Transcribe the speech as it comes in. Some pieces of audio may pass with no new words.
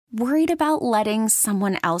Worried about letting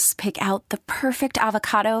someone else pick out the perfect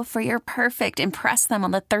avocado for your perfect impress them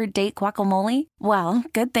on the third date guacamole? Well,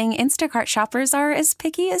 good thing Instacart shoppers are as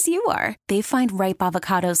picky as you are. They find ripe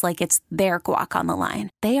avocados like it's their guac on the line.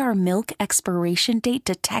 They are milk expiration date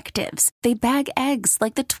detectives. They bag eggs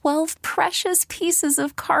like the 12 precious pieces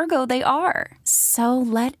of cargo they are. So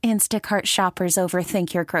let Instacart shoppers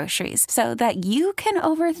overthink your groceries so that you can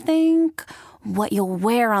overthink what you'll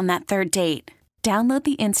wear on that third date. Download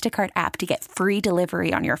the Instacart app to get free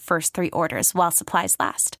delivery on your first 3 orders while supplies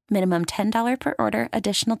last. Minimum $10 per order.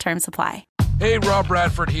 Additional terms apply. Hey, Rob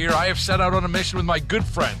Bradford here. I have set out on a mission with my good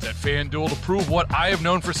friends at FanDuel to prove what I have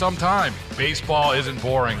known for some time. Baseball isn't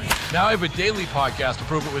boring. Now I have a daily podcast to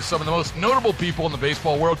prove it with some of the most notable people in the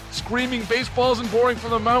baseball world, screaming baseball isn't boring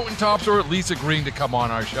from the mountaintops, or at least agreeing to come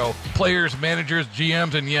on our show. Players, managers,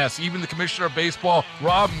 GMs, and yes, even the commissioner of baseball,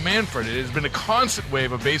 Rob Manfred. It has been a constant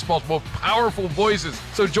wave of baseball's most powerful voices.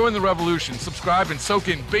 So join the revolution. Subscribe and soak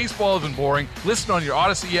in Baseball Isn't Boring. Listen on your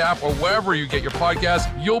Odyssey app or wherever you get your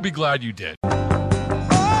podcasts. You'll be glad you did.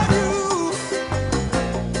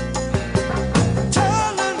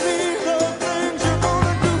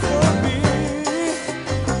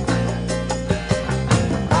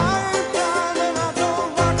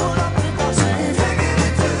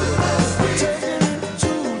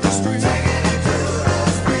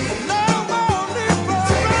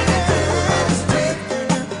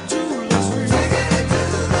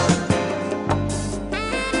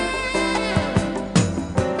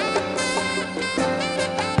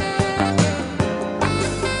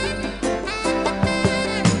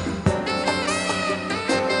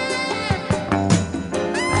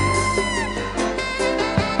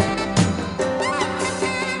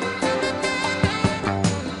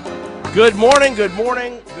 Good morning,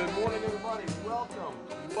 everybody.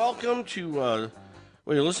 Welcome to,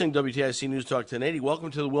 when you're listening to WTIC News Talk 1080,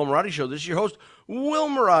 welcome to the Will Marotti Show. This is your host, Will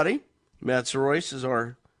Marotti. Matt Soroyce is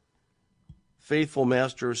our faithful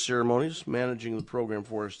master of ceremonies, managing the program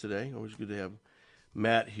for us today. Always good to have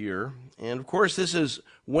Matt here. And, of course, this is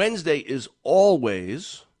Wednesday is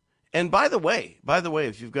always, and by the way,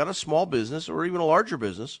 if you've got a small business or even a larger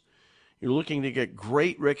business, you're looking to get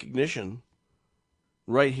great recognition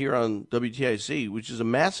right here on WTIC, which is a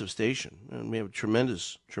massive station, and we have a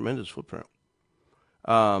tremendous footprint.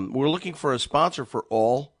 We're looking for a sponsor for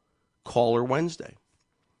All Caller Wednesday,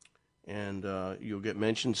 and you'll get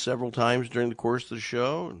mentioned several times during the course of the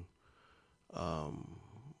show. And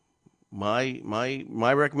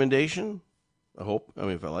my recommendation,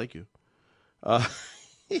 if I like you.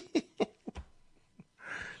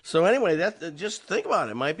 So anyway, that just think about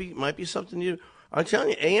it. Might be something you. I'm telling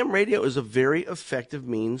you, AM radio is a very effective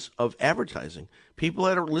means of advertising. People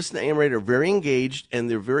that listen to AM radio are very engaged and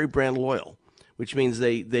they're very brand loyal, which means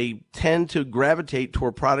they tend to gravitate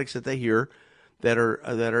toward products that they hear that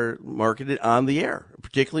are marketed on the air,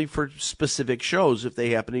 particularly for specific shows if they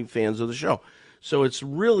happen to be fans of the show. So it's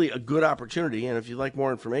really a good opportunity. And if you'd like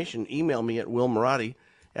more information, email me at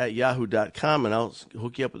willmarotti@yahoo.com, and I'll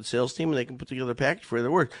hook you up with the sales team and they can put together a package for you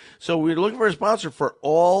that works. So we're looking for a sponsor for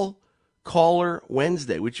All Caller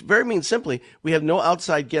Wednesday, which very means simply we have no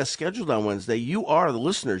outside guests scheduled on Wednesday. You are the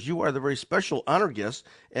listeners. You are the very special honored guests,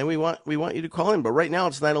 and we want you to call in. But right now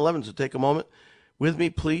it's 9:11, so take a moment with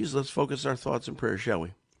me, please. Let's focus our thoughts in prayer, shall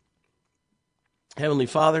we? Heavenly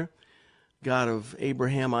Father, God of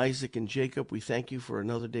Abraham, Isaac, and Jacob, we thank you for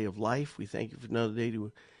another day of life. We thank you for another day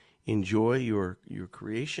to enjoy your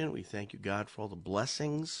creation. We thank you, God, for all the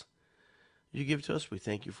blessings you give to us. We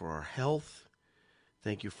thank you for our health.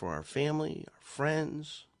 Thank you for our family, our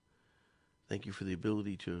friends. Thank you for the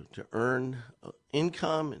ability to earn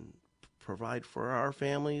income and provide for our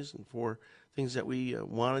families and for things that we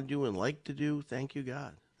want to do and like to do. Thank you,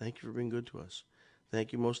 God. Thank you for being good to us.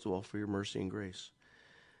 Thank you most of all for your mercy and grace.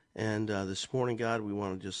 And this morning, God, I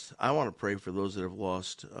want to pray for those that have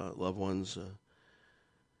lost loved ones.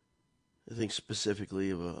 I think specifically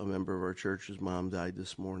of a member of our church whose mom died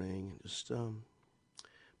this morning. Just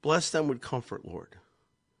bless them with comfort, Lord.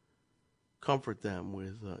 Comfort them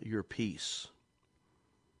with your peace,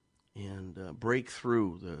 and break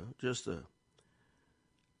through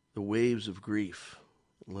the waves of grief,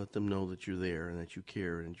 and let them know that you're there and that you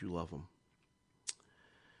care and that you love them.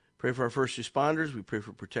 Pray for our first responders. We pray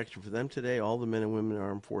for protection for them today. All the men and women in our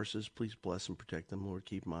armed forces, please bless and protect them, Lord.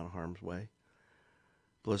 Keep them out of harm's way.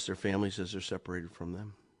 Bless their families as they're separated from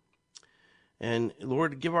them. And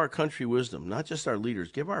Lord, give our country wisdom, not just our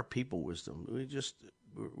leaders. Give our people wisdom.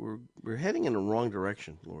 We're heading in the wrong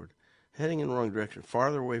direction, Lord. Heading in the wrong direction,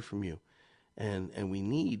 farther away from you. And we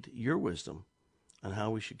need your wisdom on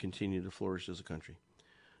how we should continue to flourish as a country.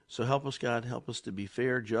 So help us, God. Help us to be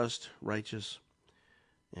fair, just, righteous.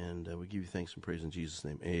 And we give you thanks and praise in Jesus'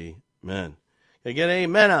 name. Amen. Get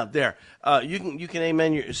amen out there. You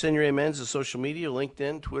can send your amens to social media,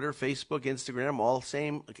 LinkedIn, Twitter, Facebook, Instagram, all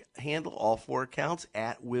same handle, all 4 accounts,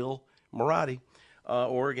 at Will Marotti.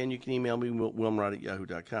 Or again, you can email me,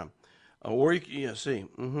 willmarotti@yahoo.com. Or you can, see.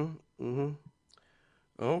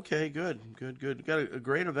 Okay, good. Got a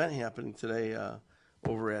great event happening today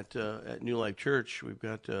over at New Life Church. We've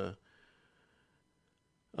got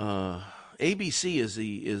ABC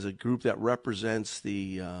is a group that represents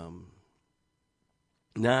the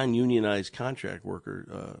non-unionized contract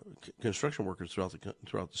worker, construction workers throughout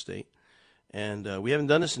the state. And we haven't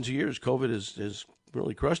done this in 2 years. COVID has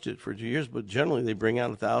really crushed it for 2 years, but generally they bring out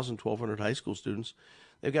 1,000, 1,200 high school students.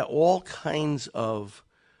 They've got all kinds of,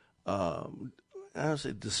 I don't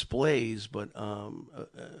say displays, but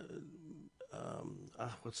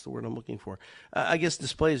what's the word I'm looking for? I guess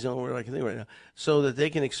display is the only word I can think of right now, so that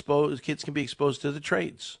kids can be exposed to the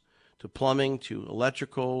trades, to plumbing, to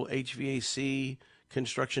electrical, HVAC,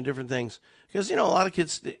 construction, different things. Because, a lot of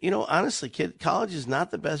kids, honestly, college is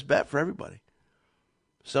not the best bet for everybody.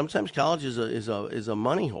 Sometimes college is a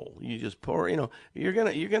money hole. You just pour, you're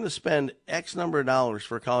gonna spend X number of dollars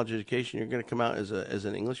for a college education. You're gonna come out as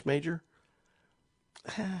an English major,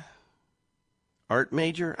 art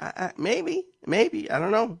major, maybe I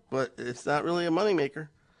don't know, but it's not really a moneymaker.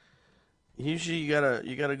 Usually you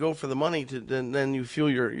gotta go for the money to then you fuel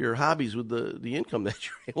your hobbies with the income that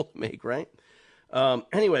you're able to make, right?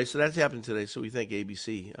 Anyway, so that's happened today. So we thank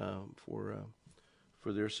ABC for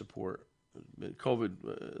their support.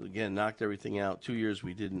 COVID again knocked everything out. 2 years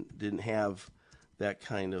we didn't have that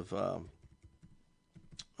kind of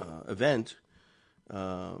event,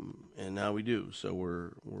 and now we do. So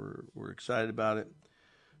we're excited about it.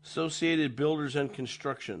 Associated Builders and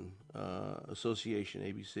Construction Association,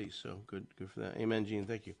 ABC. So good for that. Amen, Gene.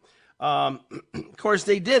 Thank you. Of course,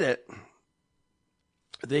 they did it.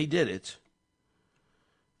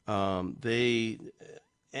 And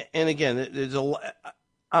again, there's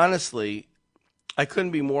honestly, I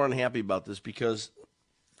couldn't be more unhappy about this because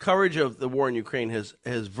coverage of the war in Ukraine has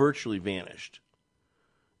virtually vanished.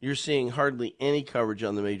 You're seeing hardly any coverage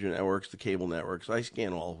on the major networks, the cable networks. I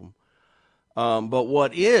scan all of them. But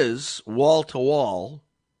what is wall-to-wall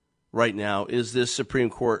right now is this Supreme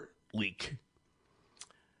Court leak.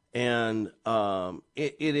 And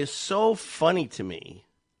it is so funny to me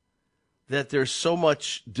that there's so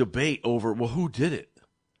much debate over, well, who did it?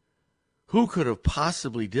 Who could have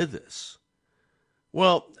possibly did this?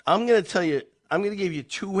 Well, I'm going to give you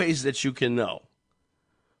 2 ways that you can know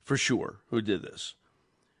for sure who did this.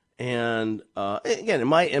 And again, in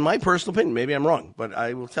my personal opinion, maybe I'm wrong, but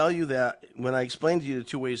I will tell you that when I explain to you the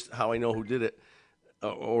 2 ways how I know who did it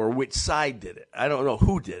or which side did it, I don't know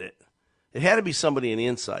who did it. It had to be somebody on the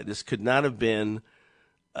inside. This could not have been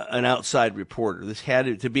an outside reporter. This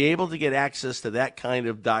had to be able to get access to that kind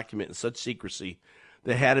of document in such secrecy.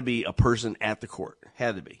 There had to be a person at the court.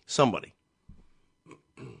 Had to be somebody.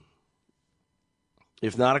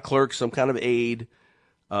 If not a clerk, some kind of aide,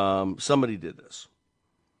 somebody did this.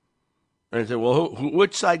 And I said, well,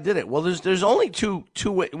 which side did it? Well, there's only two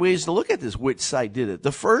ways to look at this. Which side did it?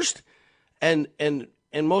 The first and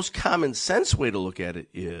most common sense way to look at it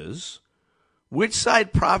is which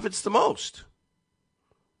side profits the most.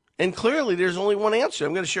 And clearly, there's only one answer.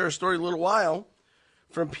 I'm going to share a story in a little while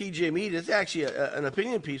from PJ Media. It's actually an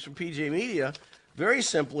opinion piece from PJ Media. Very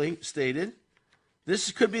simply stated,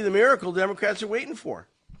 this could be the miracle Democrats are waiting for.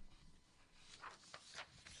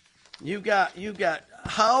 You've got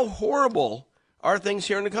how horrible are things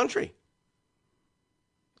here in the country?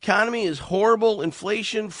 Economy is horrible.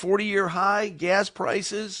 Inflation, 40-year high. Gas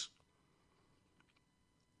prices.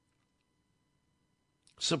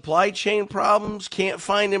 Supply chain problems. Can't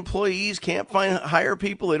find employees. Can't hire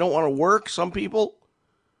people. They don't want to work. Some people.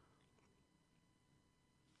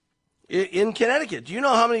 In Connecticut, do you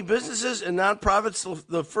know how many businesses and nonprofits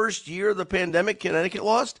the first year of the pandemic Connecticut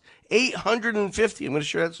lost? 850. I'm going to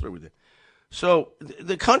share that story with you. So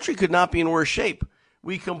the country could not be in worse shape.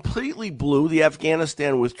 We completely blew the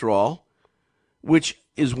Afghanistan withdrawal, which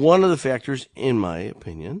is one of the factors, in my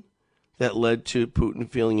opinion, that led to Putin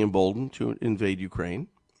feeling emboldened to invade Ukraine.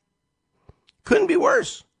 Couldn't be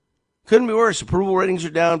worse. Couldn't be worse. Approval ratings are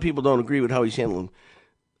down. People don't agree with how he's handling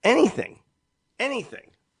anything.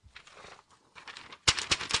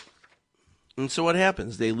 And so what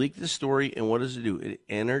happens? They leak the story, and what does it do? It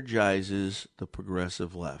energizes the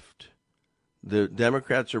progressive left. The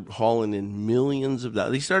Democrats are hauling in millions of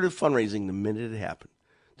dollars. They started fundraising the minute it happened.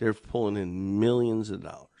 They're pulling in millions of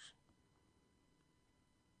dollars.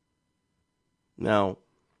 Now,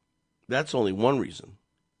 That's only one reason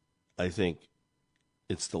I think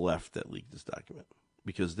it's the left that leaked this document,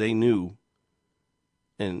 because they knew,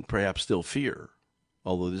 and perhaps still fear,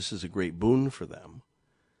 although this is a great boon for them,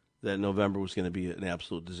 that November was going to be an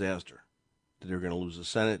absolute disaster. That they're going to lose the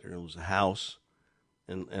Senate, they're going to lose the House,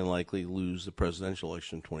 and likely lose the presidential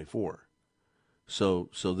election in 24. So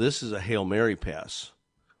this is a Hail Mary pass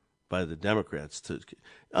by the Democrats. To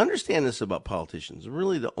understand this about politicians,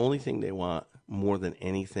 really the only thing they want more than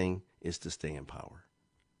anything is to stay in power.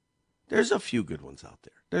 There's a few good ones out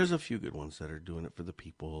there. There's a few good ones that are doing it for the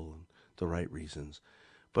people and the right reasons.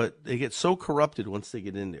 But they get so corrupted once they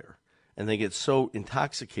get in there, and they get so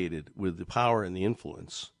intoxicated with the power and the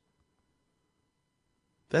influence.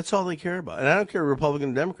 That's all they care about. And I don't care,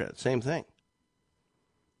 Republican or Democrat, same thing.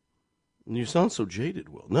 And you sound so jaded,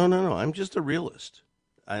 Will. No. I'm just a realist.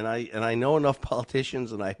 And I know enough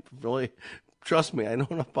politicians, and I really, trust me, I know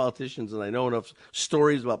enough politicians, and I know enough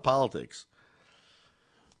stories about politics.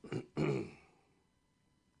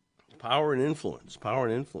 Power and influence.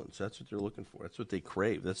 That's what they're looking for. That's what they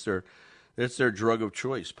crave. That's their drug of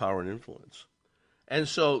choice, power and influence. And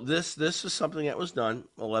so this is something that was done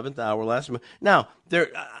 11th hour last month. Now,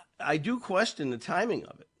 I do question the timing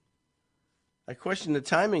of it. I question the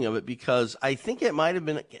timing of it because I think it might have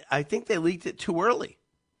been. I think they leaked it too early.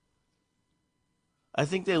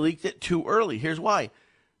 Here's why.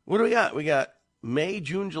 What do we got? We got May,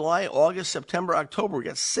 June, July, August, September, October. We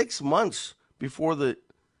got 6 months before the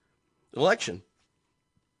election.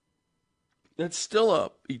 That's still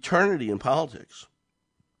a eternity in politics.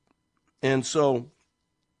 And so,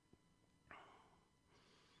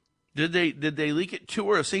 did they leak it too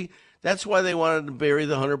early? See, that's why they wanted to bury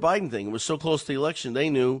the Hunter Biden thing. It was so close to the election, they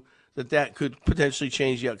knew that could potentially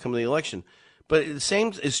change the outcome of the election. But the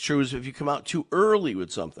same is true as if you come out too early with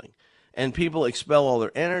something, and people expel all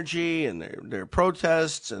their energy and their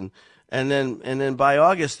protests, and then by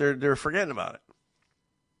August they're forgetting about it.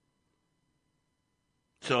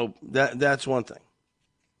 So that's one thing.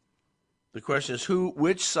 The question is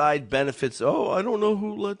which side benefits? Oh, I don't know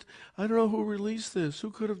who released this. Who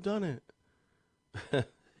could have done it?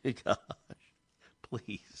 Gosh,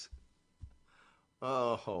 please.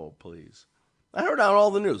 Oh, please. I heard on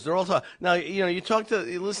all the news. They're all talking. Now, you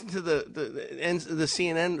listen to the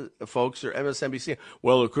CNN folks or MSNBC.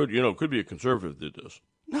 Well, it could be a conservative did this.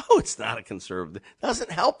 No, it's not a conservative. It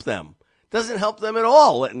doesn't help them. It doesn't help them at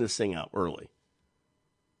all letting this thing out early.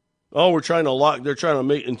 Oh, they're trying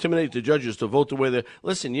to intimidate the judges to vote the way they.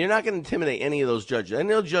 Listen, you're not going to intimidate any of those judges.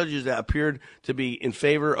 Any of those judges that appeared to be in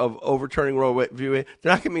favor of overturning Roe v. Wade,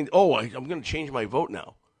 they're not going to mean, I'm going to change my vote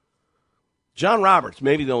now. John Roberts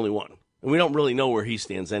may be the only one, and we don't really know where he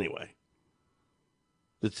stands anyway.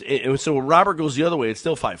 So when Robert goes the other way, it's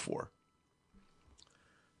still 5-4.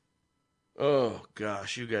 Oh,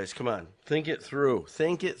 gosh, you guys, come on. Think it through.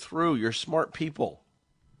 You're smart people.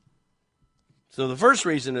 So the first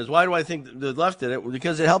reason is, why do I think the left did it?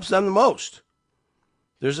 Because it helps them the most.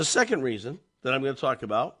 There's a second reason that I'm going to talk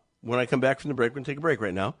about when I come back from the break. We're going to take a break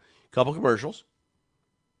right now. A couple commercials.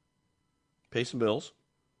 Pay some bills.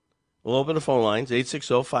 We'll open the phone lines,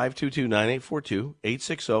 860-522-9842,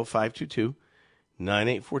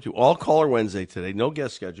 860-522-9842. All caller Wednesday today. No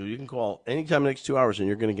guest schedule. You can call anytime in the next 2 hours, and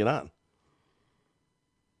you're going to get on.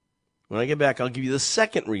 When I get back, I'll give you the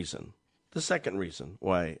second reason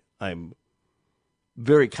why I'm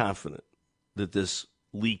very confident that this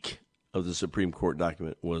leak of the Supreme Court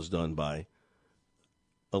document was done by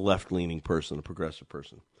a left-leaning person, a progressive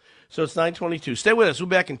person. So it's 9:22. Stay with us. We'll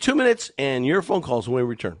be back in 2 minutes, and your phone calls when we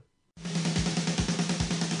return.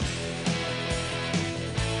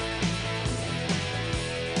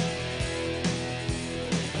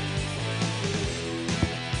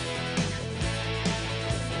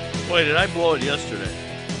 Boy, did I blow it yesterday.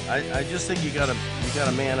 I just think you gotta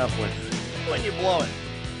man up when you blow it.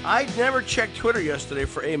 I never checked Twitter yesterday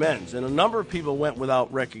for amens, and a number of people went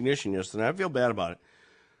without recognition yesterday. I feel bad about it.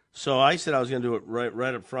 So I said I was going to do it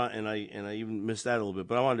right up front, and I even missed that a little bit.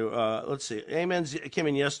 But I want to let's see. Amens came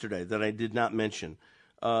in yesterday that I did not mention.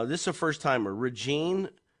 This is a first-timer. Regine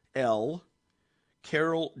L.,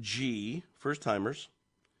 Carol G., first-timers.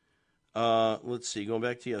 Let's see. Going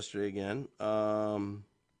back to yesterday again.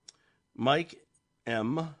 Mike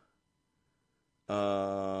M.,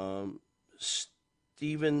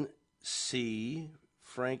 Stephen C.,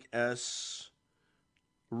 Frank S.,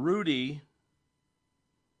 Rudy,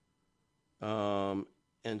 and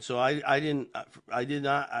so I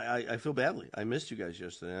feel badly. I missed you guys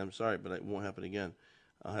yesterday. I'm sorry, but it won't happen again.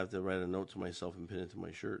 I'll have to write a note to myself and pin it to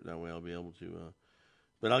my shirt. That way I'll be able to.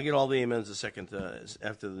 But I'll get all the amens a second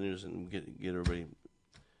after the news and get everybody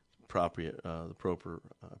the proper.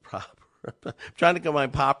 I'm trying to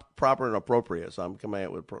combine proper and appropriate, so I'm coming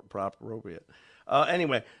out with proper appropriate.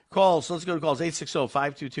 Anyway, calls. Let's go to calls.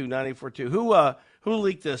 860-522-9842. Who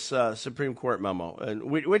leaked this Supreme Court memo? And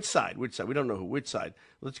which side? Which side? We don't know who. Which side?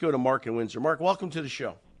 Let's go to Mark in Windsor. Mark, welcome to the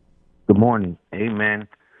show. Good morning. Amen.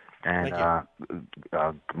 And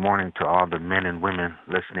good morning to all the men and women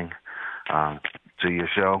listening to your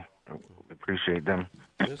show. Appreciate them.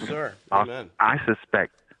 Yes, sir. Amen. I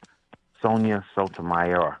suspect Sonia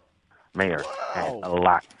Sotomayor, Mayor, had a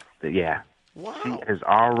lot. Yeah. Wow. She has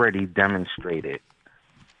already demonstrated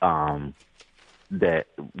that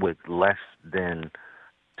with less than,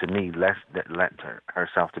 to me,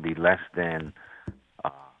 herself to be less than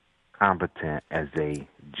competent as a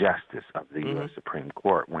justice of the U.S. Supreme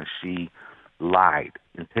Court when she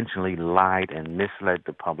intentionally lied and misled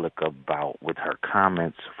the public with her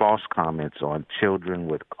comments, false comments on children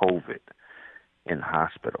with COVID in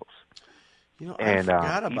hospitals. I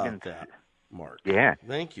forgot about that, Mark. Yeah.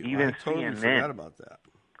 Thank you. Even I totally forgot about that.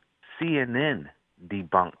 CNN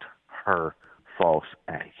debunked her false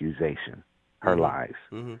accusation, her lies.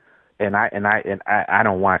 Mm-hmm. And I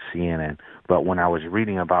don't watch CNN, but when I was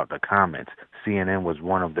reading about the comments, CNN was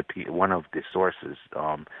one of the sources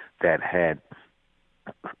that had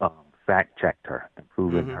fact checked her and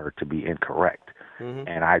proven her to be incorrect. Mm-hmm.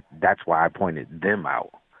 And that's why I pointed them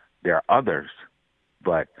out. There are others,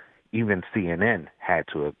 but even CNN had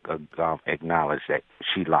to acknowledge that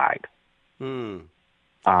she lied.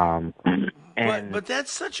 But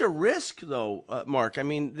that's such a risk, though, Mark. I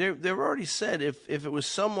mean, they've already said if it was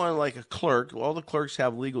someone like a clerk, all the clerks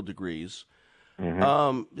have legal degrees.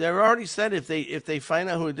 Mm-hmm. They've already said if they find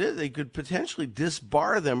out who it is, they could potentially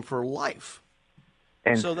disbar them for life.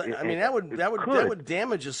 And so that would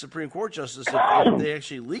damage a Supreme Court justice if they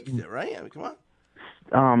actually leaked it, right? I mean, come on.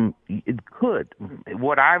 It could.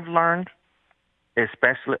 What I've learned,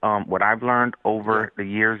 especially over the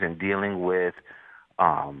years in dealing with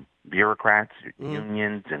bureaucrats,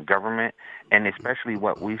 unions, and government, and especially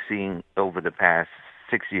what we've seen over the past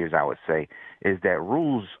 6 years, I would say, is that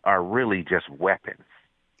rules are really just weapons.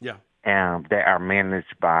 Yeah. That are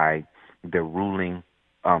managed by the ruling,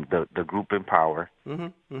 the group in power,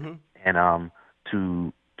 and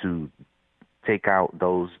to take out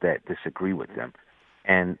those that disagree with them.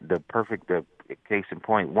 And the case in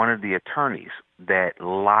point, one of the attorneys that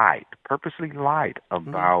purposely lied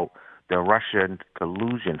about the Russian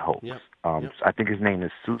collusion hoax. I think his name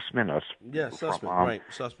is Sussman. Sussman. Right,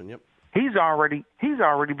 Sussman. Yep. He's already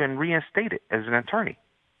been reinstated as an attorney.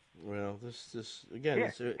 Well, this again.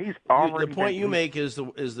 Yeah, he's already the point you make is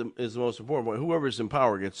the most important point. Whoever's in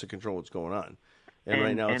power gets to control what's going on, and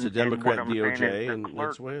right now it's a Democrat DOJ, and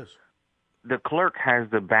that's the way it is. The clerk has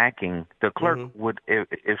the backing. The clerk would,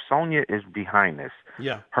 if Sonia is behind this,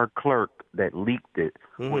 her clerk that leaked it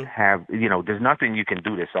would have, there's nothing you can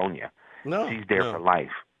do to Sonia. No. She's there for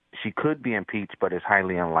life. She could be impeached, but it's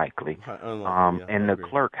highly unlikely. And the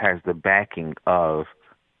clerk has the backing of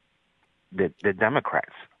the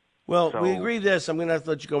Democrats. Well, we agree this. I'm going to have to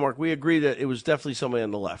let you go, Mark. We agree that it was definitely somebody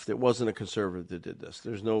on the left. It wasn't a conservative that did this.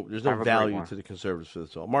 There's no value to the conservatives for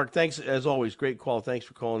this all. Mark, thanks, as always. Great call. Thanks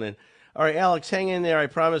for calling in. All right, Alex, hang in there. I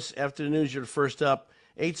promise after the news, you're the first up.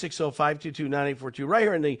 860-522-9842, right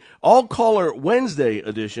here in the All-Caller Wednesday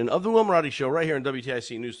edition of the Will Marotti Show, right here on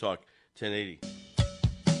WTIC News Talk 1080.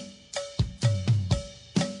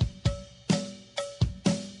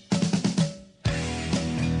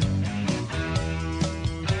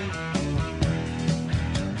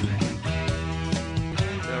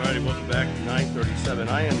 All righty, welcome back to 9:37.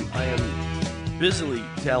 I am busily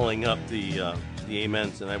tallying up the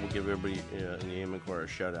amens, and I will give everybody in the Amen Choir a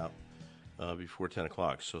shout-out before 10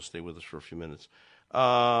 o'clock, so stay with us for a few minutes.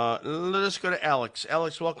 Let us go to Alex.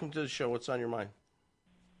 Alex, welcome to the show. What's on your mind?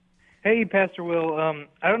 Hey, Pastor Will.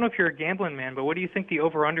 I don't know if you're a gambling man, but what do you think the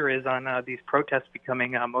over-under is on these protests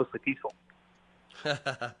becoming mostly peaceful?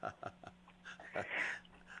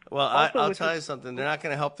 Well, I'll tell you something. They're not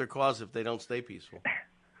going to help their cause if they don't stay peaceful.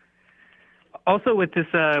 Also, with this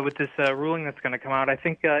ruling that's going to come out, I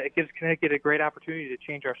think it gives Connecticut a great opportunity to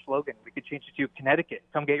change our slogan. We could change it to Connecticut.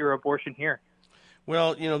 Come get your abortion here.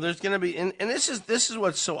 Well, there's going to be, and this is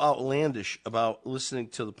what's so outlandish about listening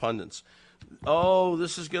to the pundits. Oh,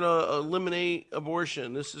 this is going to eliminate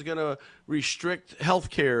abortion. This is going to restrict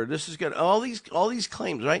health care. This is going to all these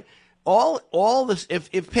claims, right? All this,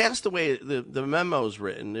 if passed the way the memo is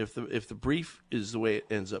written, if the brief is the way it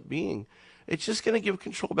ends up being, it's just going to give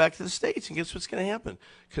control back to the states. And guess what's going to happen?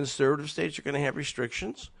 Conservative states are going to have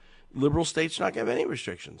restrictions. Liberal states are not going to have any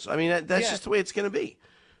restrictions. I mean, that's just the way it's going to be.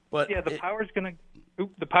 But the power's going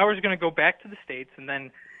to go back to the states, and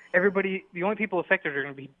then the only people affected are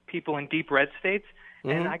going to be people in deep red states.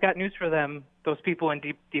 And I got news for them, those people in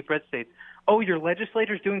deep red states. Oh, your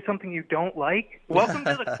legislator's doing something you don't like? Welcome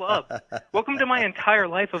to the club. Welcome to my entire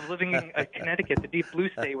life of living in Connecticut, the deep blue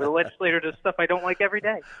state, where the legislator does stuff I don't like every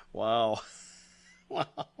day. Wow. Wow.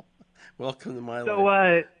 Welcome to my life.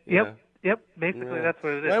 So, yep. Basically, that's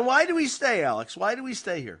what it is. And why do we stay, Alex? Why do we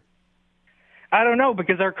stay here? I don't know,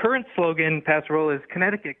 because our current slogan, Passerelle, is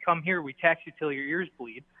Connecticut, come here, we tax you till your ears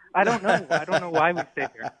bleed. I don't know. I don't know why we stay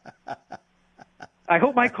here. I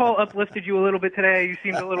hope my call uplifted you a little bit today. You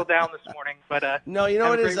seemed a little down this morning, but no, you know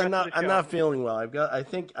what it is. I'm not feeling well. I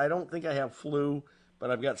don't think I have flu, but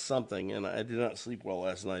I've got something, and I did not sleep well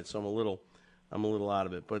last night, so I'm a little out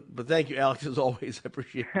of it. But thank you, Alex, as always. I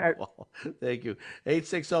appreciate it. Thank you.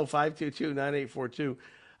 860-522-9842.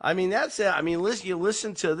 I mean, that's it. I mean,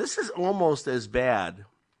 listen to this is almost as bad.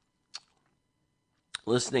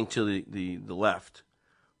 Listening to the left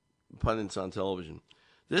pundits on television.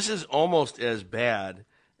 This is almost as bad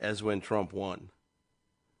as when Trump won.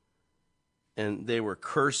 And they were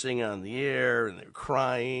cursing on the air, and they were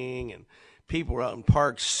crying, and people were out in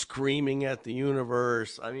parks screaming at the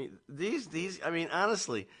universe. I mean,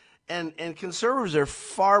 honestly, and conservatives are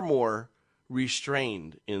far more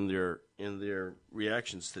restrained in their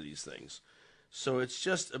reactions to these things. So it's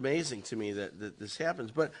just amazing to me that this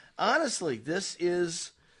happens. But honestly, this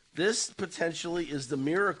potentially is the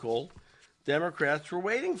miracle Democrats were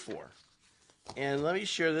waiting for. And let me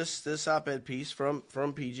share this op-ed piece from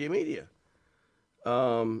PJ Media.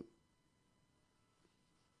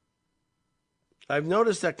 I've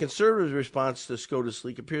noticed that conservatives' response to SCOTUS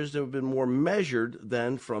leak appears to have been more measured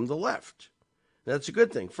than from the left. That's a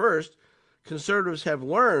good thing. First, conservatives have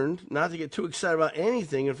learned not to get too excited about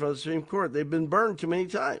anything in front of the Supreme Court. They've been burned too many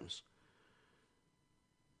times,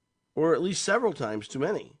 or at least several times too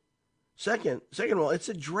many. Second of all, it's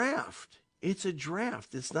a draft. It's a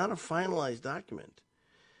draft. It's not a finalized document.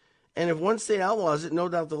 And if one state outlaws it, no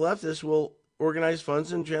doubt the leftists will organize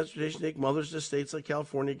funds and transportation to take mothers to states like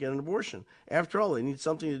California get an abortion. After all, they need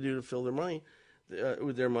something to do to fill their money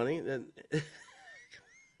with their money.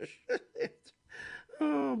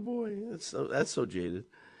 Oh boy, that's so jaded.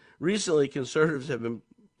 Recently, conservatives have been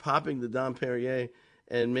popping the Dom Perrier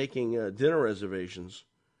and making dinner reservations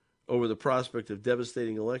over the prospect of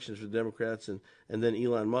devastating elections for Democrats and then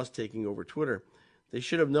Elon Musk taking over Twitter. They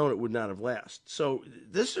should have known it would not have lasted. So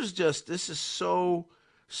this is so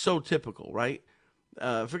typical, right?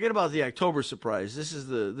 Forget about the October surprise. This is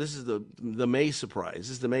the May surprise.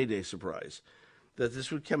 This is the May Day surprise that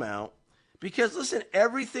this would come out. Because, listen,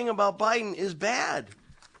 everything about Biden is bad.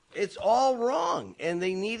 It's all wrong. And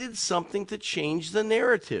they needed something to change the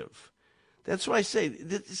narrative. That's why I say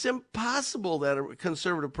it's impossible that a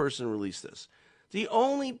conservative person released this. The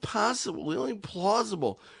only possible, the only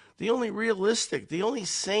plausible, the only realistic, the only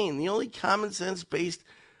sane, the only common sense-based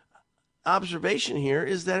observation here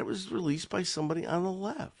is that it was released by somebody on the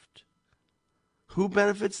left. Who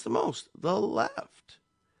benefits the most? The left.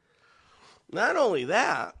 Not only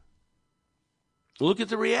that, look at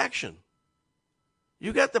the reaction.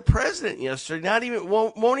 You got the president yesterday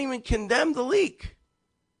won't even condemn the leak.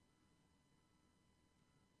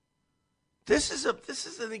 This is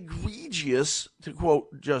an egregious, to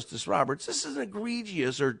quote Justice Roberts, this is an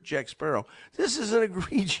egregious, or Jack Sparrow, this is an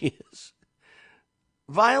egregious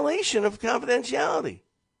violation of confidentiality.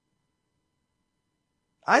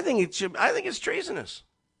 I think it's treasonous.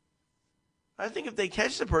 I think if they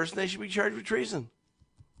catch the person, they should be charged with treason.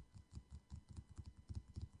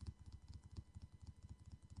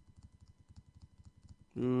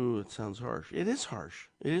 Ooh, it sounds harsh. It is harsh.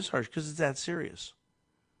 It is harsh because it's that serious.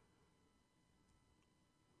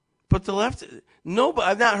 But the left, nobody,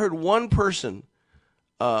 I've not heard one person.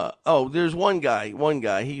 There's one guy.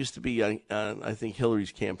 He used to be on, I think,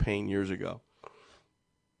 Hillary's campaign years ago.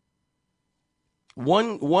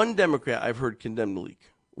 One Democrat I've heard condemn the leak.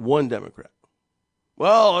 One Democrat.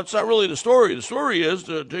 Well, that's not really the story. The story is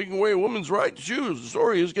taking away a woman's right to choose. The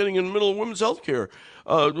story is getting in the middle of women's health care.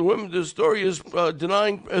 The story is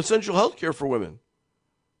denying essential health care for women.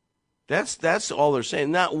 That's all they're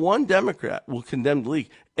saying. Not one Democrat will condemn the leak.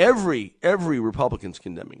 Every Republican's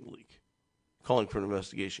condemning the leak, calling for an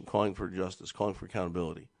investigation, calling for justice, calling for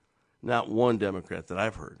accountability. Not one Democrat that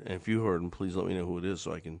I've heard. And if you heard him, please let me know who it is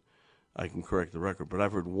so I can correct the record. But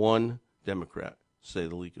I've heard one Democrat say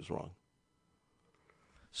the leak is wrong.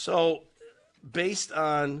 So, based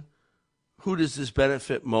on who does this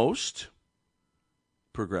benefit most?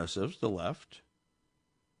 Progressives, the left.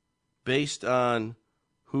 Based on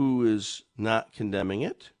who is not condemning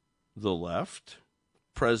it? The left.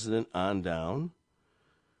 President on down.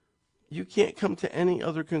 you can't come to any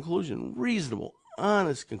other conclusion, reasonable,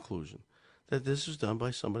 honest conclusion, that this was done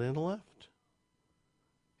by somebody on the left.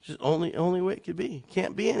 Just only way it could be.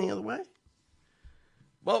 Can't be any other way.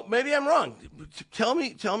 Well, maybe I'm wrong. Tell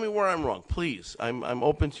me where I'm wrong, please. I'm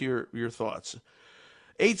open to your thoughts.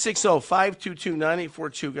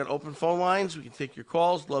 860-522-9842. Got open phone lines. We can take your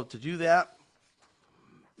calls. Love to do that.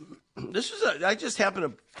 I just happened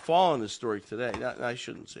to fall on this story today. I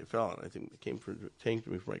shouldn't say fell on. I think it came to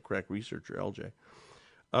me from my crack researcher, LJ.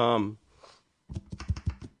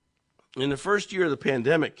 In the first year of the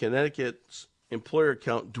pandemic, Connecticut's employer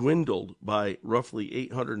count dwindled by roughly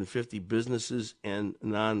 850 businesses and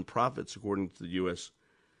nonprofits, according to the U.S.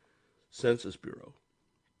 Census Bureau.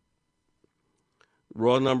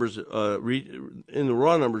 Raw numbers. In the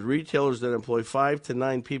raw numbers, retailers that employ 5 to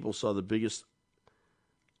 9 people saw the biggest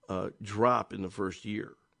drop in the first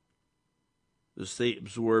year. The state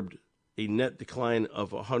absorbed a net decline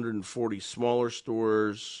of 140 smaller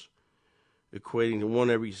stores, equating to one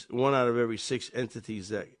out of every 6 entities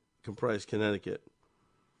that comprise Connecticut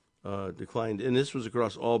declined. And this was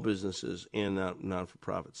across all businesses and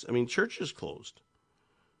non-for-profits. I mean, churches closed.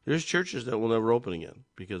 There's churches that will never open again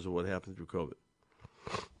because of what happened through COVID.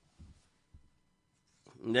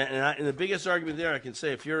 And the biggest argument there, I can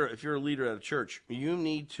say, if you're a leader at a church, you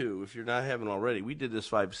need to, if you're not having already, we did this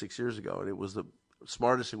 5-6 years ago, and it was the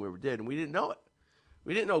smartest thing we ever did, and we didn't know it.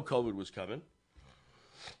 We didn't know COVID was coming.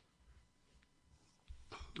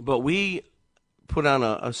 But we put on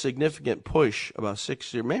a significant push about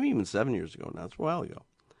 6 years, maybe even 7 years ago now, it's a while ago,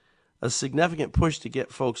 a significant push to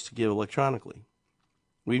get folks to give electronically.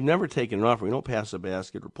 We've never taken an offer. We don't pass a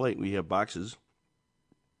basket or plate. We have boxes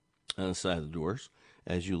on the side of the doors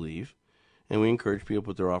as you leave, and we encourage people to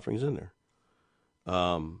put their offerings in there.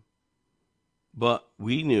 But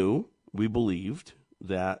we believed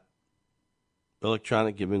that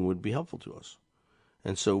electronic giving would be helpful to us.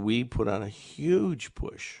 And so we put on a huge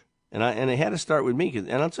push. And it had to start with me.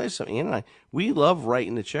 And I'll tell you something, Ann and I, we love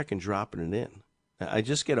writing the check and dropping it in. I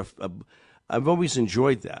just get I've always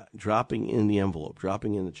enjoyed that, dropping in the envelope,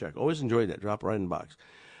 dropping in the check. Always enjoyed that, drop it right in the box.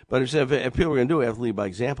 But if people are going to do it, we have to lead by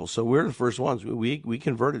example. So we're the first ones. We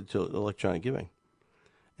converted to electronic giving.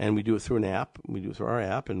 And we do it through an app. We do it through our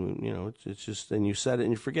app. And, it's just, and you set it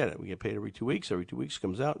and you forget it. We get paid every 2 weeks. Every 2 weeks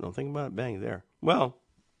comes out. Don't think about it. Bang, there. Well,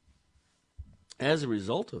 as a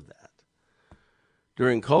result of that,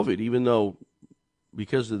 during COVID, even though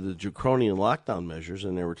because of the draconian lockdown measures,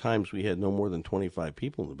 and there were times we had no more than 25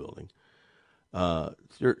 people in the building,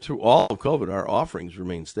 through all of COVID, our offerings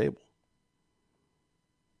remained stable.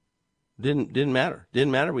 Didn't matter.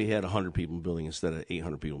 Didn't matter we had 100 people in the building instead of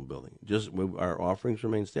 800 people in the building. Just our offerings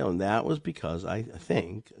remained stable. And that was because I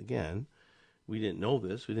think, again, we didn't know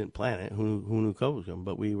this. We didn't plan it. Who knew COVID was coming?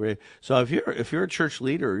 But we were. So if you're a church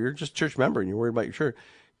leader or you're just a church member and you're worried about your church,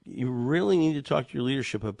 you really need to talk to your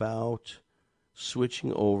leadership about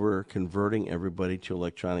switching over, converting everybody to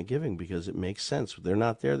electronic giving because it makes sense. If they're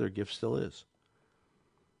not there, their gift still is.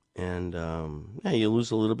 And you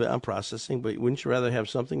lose a little bit on processing, but wouldn't you rather have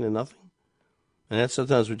something than nothing? And that's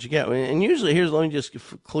sometimes what you get. And usually, let me just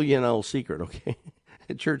clue you in a little secret, okay?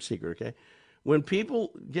 A church secret, okay? When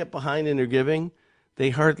people get behind in their giving, they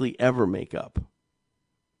hardly ever make up.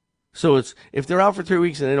 So it's if they're out for 3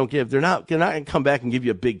 weeks and they don't give, they're not going to come back and give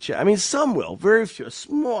you a big check. I mean, some will, very few, a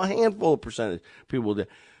small handful of percentage people will do.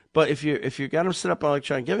 But if you got them set up on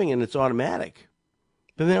electronic giving and it's automatic,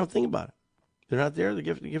 then they don't think about it. They're not there. The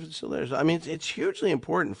gift is still there. So, I mean, it's hugely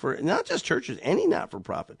important for not just churches, any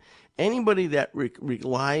not-for-profit, anybody that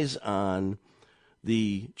relies on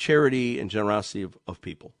the charity and generosity of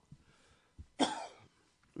people.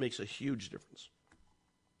 Makes a huge difference.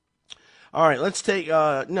 All right, let's take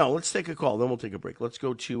a call. Then we'll take a break. Let's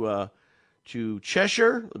go to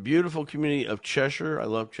Cheshire, the beautiful community of Cheshire. I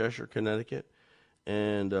love Cheshire, Connecticut.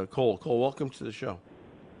 And Cole, welcome to the show.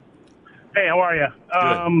 Hey, how are you?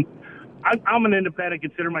 Good. I'm an independent,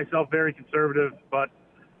 consider myself very conservative, but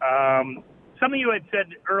something you had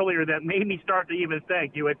said earlier that made me start to even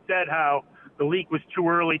think. You had said how the leak was too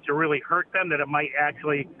early to really hurt them, that it might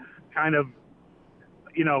actually kind of,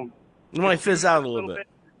 It might fizz out a little bit.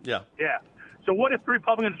 Yeah. Yeah. So what if the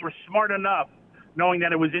Republicans were smart enough, knowing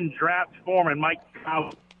that it was in draft form and might come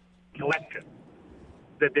out election,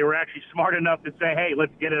 that they were actually smart enough to say, hey,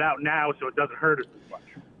 let's get it out now so it doesn't hurt us as much?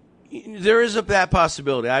 There is that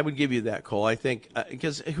possibility. I would give you that, Cole. I think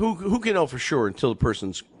because who can know for sure until the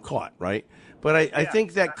person's caught, right? But I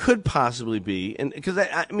think that could possibly be, and because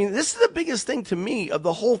I mean, this is the biggest thing to me of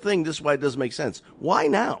the whole thing. This is why it doesn't make sense. Why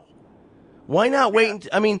now? Why not wait?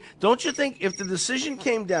 I mean, don't you think if the decision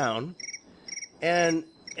came down, and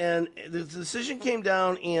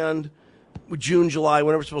June, July,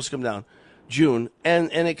 whenever it's supposed to come down. June,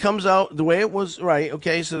 and it comes out the way it was, right?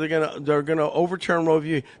 Okay, so they're gonna overturn Roe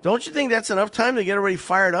v. Wade. Don't you think that's enough time to get everybody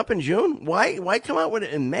fired up in June? Why come out with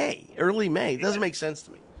it in May, early May? It doesn't make sense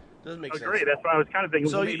to me. Doesn't make sense. Agree. That's what I was kind of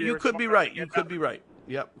thinking. So you could be right. You could be right.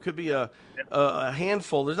 Yep, could be a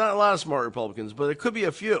handful. There's not a lot of smart Republicans, but it could be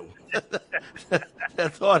a few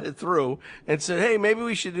that thought it through and said, "Hey, maybe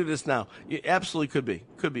we should do this now." You absolutely could be.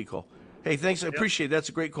 Could be cool. Hey, thanks. I appreciate it. That's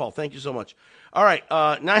a great call. Thank you so much. All right,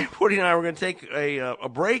 9:49. We're going to take a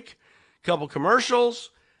break, a couple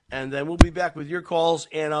commercials, and then we'll be back with your calls.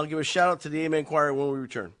 And I'll give a shout out to the Amen Inquiry when we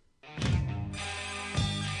return.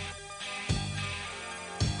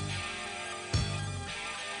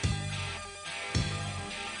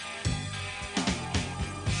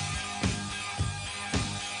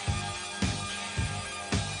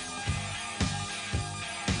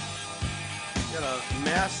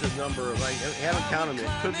 Massive number of, I haven't counted them.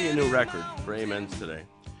 It could be a new record for amens today.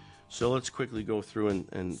 So let's quickly go through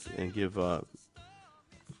and give our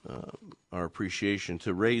appreciation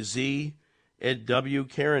to Ray Z, Ed W,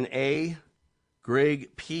 Karen A,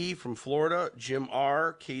 Greg P from Florida, Jim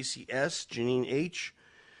R, Casey S, Janine H,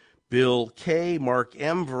 Bill K, Mark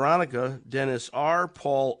M, Veronica, Dennis R,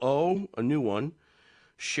 Paul O, a new one,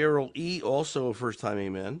 Cheryl E, also a first-time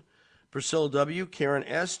amen, Priscilla W, Karen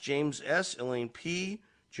S, James S, Elaine P,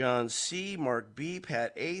 John C, Mark B,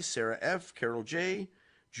 Pat A, Sarah F, Carol J,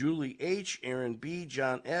 Julie H, Aaron B,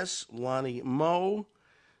 John S, Lonnie Mo,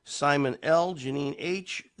 Simon L, Janine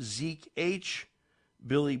H, Zeke H,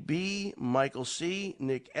 Billy B, Michael C,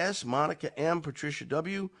 Nick S, Monica M, Patricia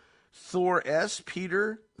W, Thor S,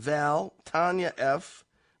 Peter, Val, Tanya F,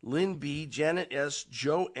 Lynn B, Janet S,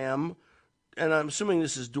 Joe M, and I'm assuming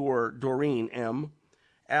this is Doreen M,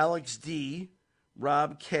 Alex D,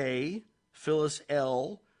 Rob K, Phyllis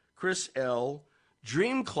L, Chris L,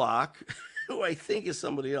 Dream Clock, who I think is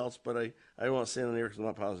somebody else, but I don't want to say it on the air because I'm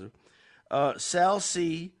not positive, Sal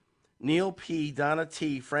C, Neil P, Donna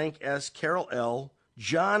T, Frank S, Carol L,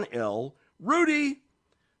 John L, Rudy,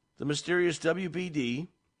 the mysterious WBD,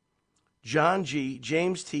 John G,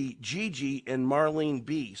 James T, GG, and Marlene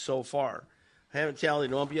B so far. I haven't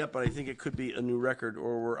tallied them up yet, but I think it could be a new record,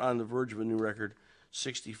 or we're on the verge of a new record.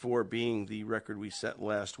 64 being the record we set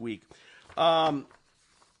last week. So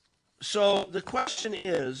the question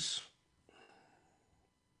is,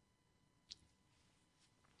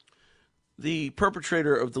 the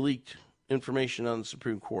perpetrator of the leaked information on the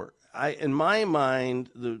Supreme Court. In my mind,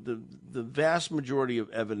 the vast majority of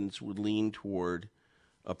evidence would lean toward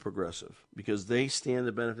a progressive because they stand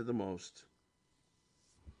to benefit the most.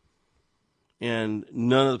 And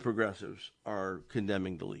none of the progressives are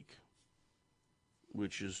condemning the leak,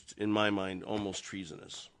 which is, in my mind, almost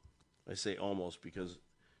treasonous. I say almost because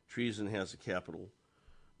treason has a capital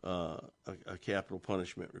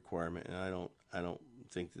punishment requirement, and I don't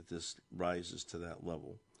think that this rises to that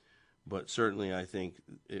level. But certainly, I think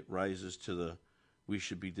it rises to the we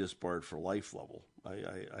should be disbarred for life level.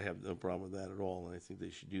 I have no problem with that at all, and I think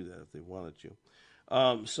they should do that if they wanted to.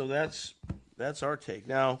 So that's our take.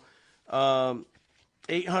 Now,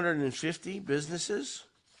 850 businesses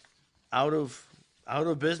out of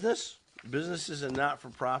business. Businesses and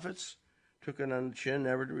not-for-profits took it on the chin,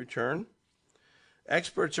 never to return.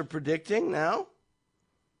 Experts are predicting now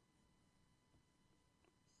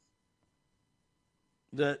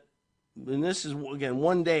that, and this is, again,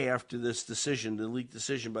 one day after this decision, the leaked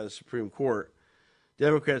decision by the Supreme Court,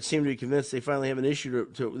 Democrats seem to be convinced they finally have an issue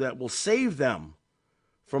that will save them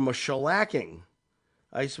from a shellacking.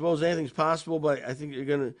 I suppose anything's possible, but I think it's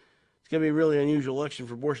going to be a really unusual election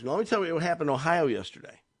for abortion. Now, let me tell you what happened in Ohio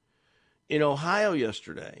yesterday. In Ohio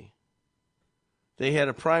yesterday, they had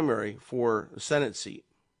a primary for a Senate seat.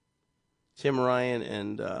 Tim Ryan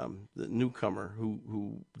and the newcomer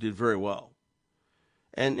who did very well.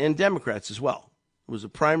 And Democrats as well. It was a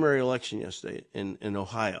primary election yesterday in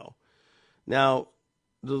Ohio. Now,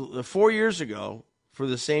 the 4 years ago, for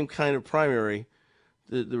the same kind of primary,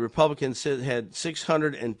 the Republicans had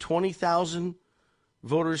 620,000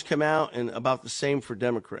 voters come out, and about the same for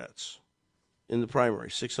Democrats in the primary,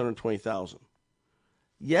 620,000.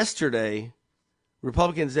 Yesterday,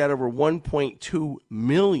 Republicans had over 1.2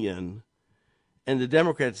 million, and the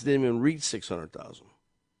Democrats didn't even reach 600,000.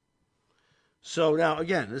 So now,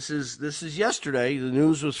 again, this is yesterday. The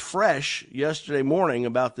news was fresh yesterday morning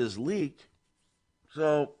about this leak.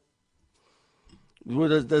 So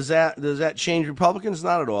does that change Republicans?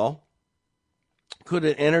 Not at all. Could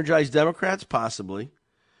it energize Democrats? Possibly.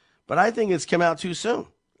 But I think it's come out too soon.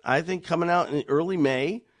 I think coming out in early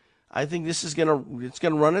May, I think this is gonna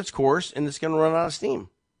run its course, and it's gonna run out of steam.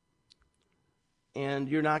 and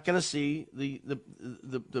you're not going to see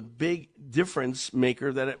the big difference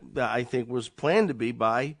maker that I think was planned to be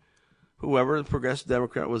by whoever the progressive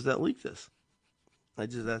Democrat was that leaked this.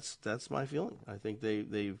 That's my feeling. I think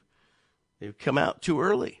they've come out too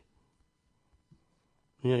early.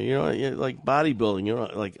 You know, like bodybuilding. You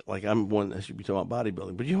know, like I'm one that should be talking about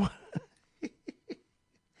bodybuilding, but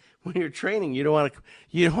when you're training, you don't want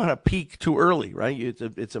to peak too early, right?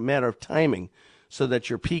 It's a matter of timing, so that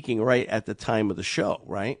you're peaking right at the time of the show,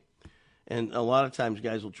 right? And a lot of times,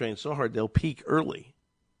 guys will train so hard they'll peak early.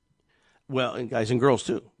 Well, and guys and girls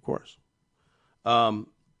too, of course.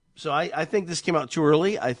 So I think this came out too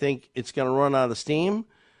early. I think it's going to run out of steam.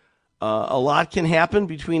 A lot can happen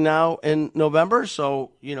between now and November,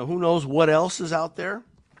 so who knows what else is out there.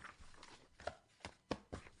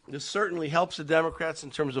 This certainly helps the Democrats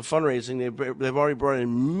in terms of fundraising. They've already brought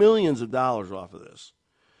in millions of dollars off of this.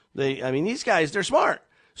 These guys, they're smart.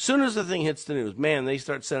 As soon as the thing hits the news, man, they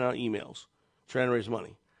start sending out emails trying to raise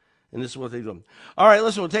money. And this is what they do. All right,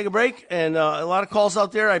 listen, we'll take a break. And a lot of calls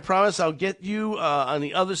out there. I promise I'll get you on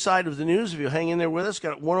the other side of the news if you hang in there with us.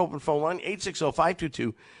 Got one open phone line,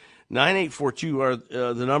 860-522-9842 are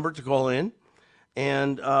the number to call in.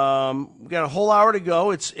 And we've got a whole hour to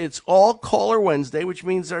go. It's all caller Wednesday, which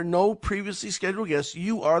means there are no previously scheduled guests.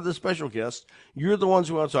 You are the special guest. You're the ones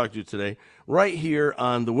we want to talk to today, right here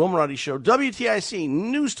on the Will Marotti Show, WTIC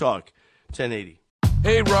News Talk 1080.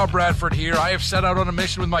 Hey, Rob Bradford here. I have set out on a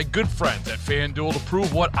mission with my good friends at FanDuel to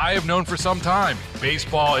prove what I have known for some time.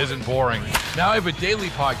 Baseball isn't boring. Now I have a daily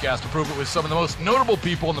podcast to prove it with some of the most notable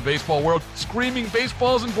people in the baseball world, screaming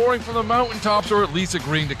baseball isn't boring from the mountaintops, or at least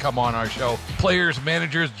agreeing to come on our show. Players,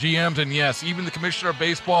 managers, GMs, and yes, even the commissioner of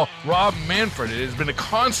baseball, Rob Manfred. It has been a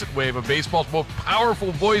constant wave of baseball's most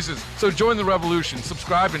powerful voices. So join the revolution.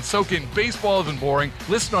 Subscribe and soak in Baseball Isn't Boring.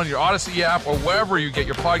 Listen on your Odyssey app or wherever you get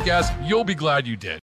your podcasts. You'll be glad you did.